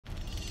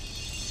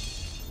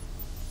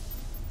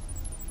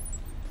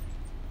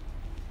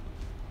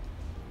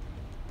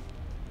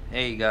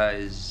Hey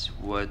guys,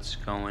 what's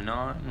going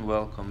on?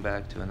 Welcome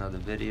back to another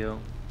video.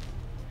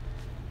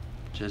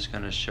 Just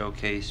gonna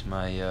showcase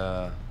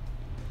my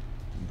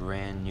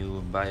brand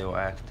new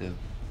bioactive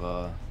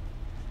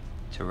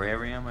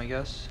terrarium, I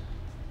guess,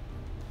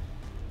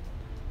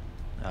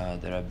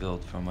 that I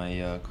built for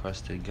my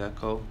crested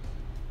gecko.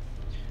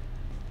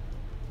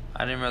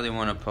 I didn't really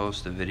want to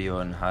post a video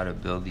on how to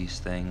build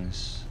these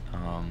things.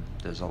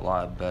 There's a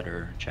lot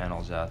better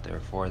channels out there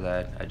for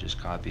that. I just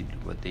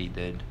copied what they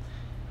did.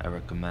 I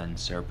recommend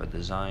Serpa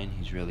Design.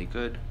 He's really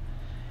good.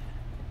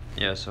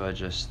 Yeah, so I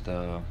just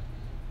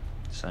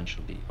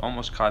essentially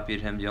almost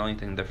copied him. The only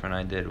thing different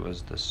I did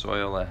was the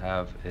soil I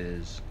have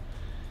is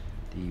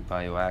the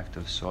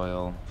bioactive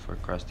soil for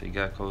crested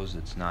geckos.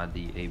 It's not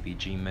the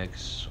ABG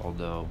mix,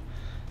 although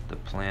the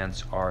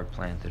plants are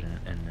planted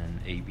in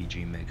an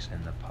ABG mix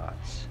in the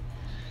pots.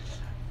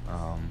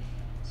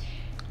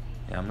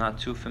 Yeah, I'm not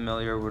too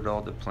familiar with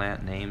all the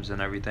plant names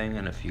and everything,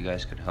 and if you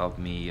guys could help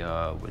me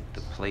with the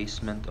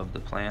placement of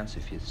the plants,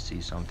 if you see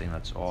something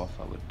that's off,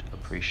 I would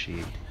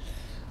appreciate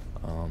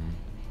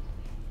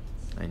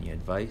any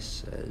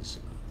advice, as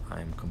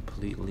I'm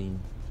completely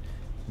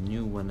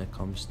new when it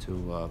comes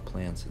to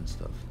plants and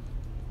stuff.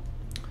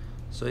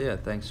 So yeah,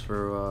 thanks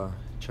for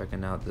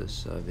checking out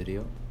this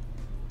video.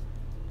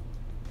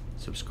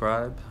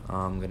 Subscribe.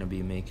 I'm gonna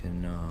be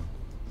making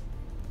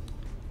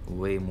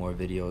way more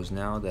videos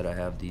now that I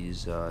have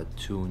these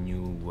two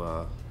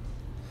new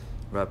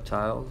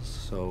reptiles,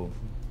 so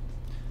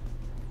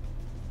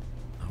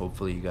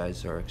hopefully you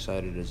guys are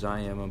excited as I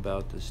am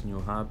about this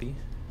new hobby.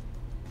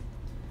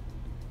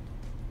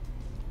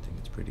 I think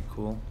it's pretty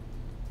cool.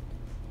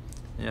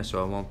 Yeah,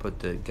 so I won't put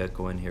the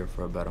gecko in here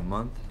for about a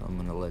month. I'm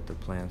gonna let the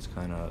plants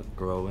kind of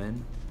grow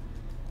in.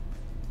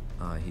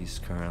 He's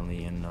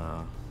currently in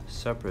a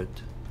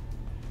separate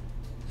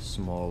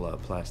small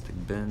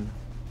plastic bin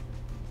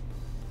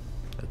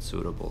that's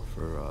suitable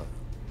for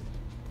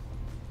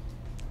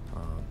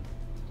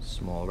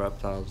small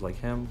reptiles like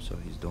him, so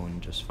he's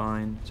doing just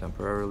fine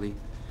temporarily.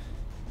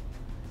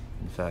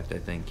 In fact, I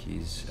think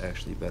he's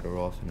actually better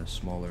off in a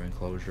smaller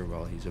enclosure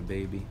while he's a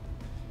baby.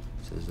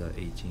 It says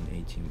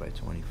 18 by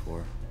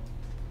 24.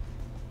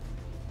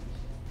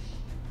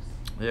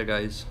 Yeah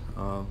guys,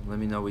 let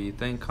me know what you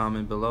think,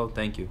 comment below.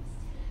 Thank you.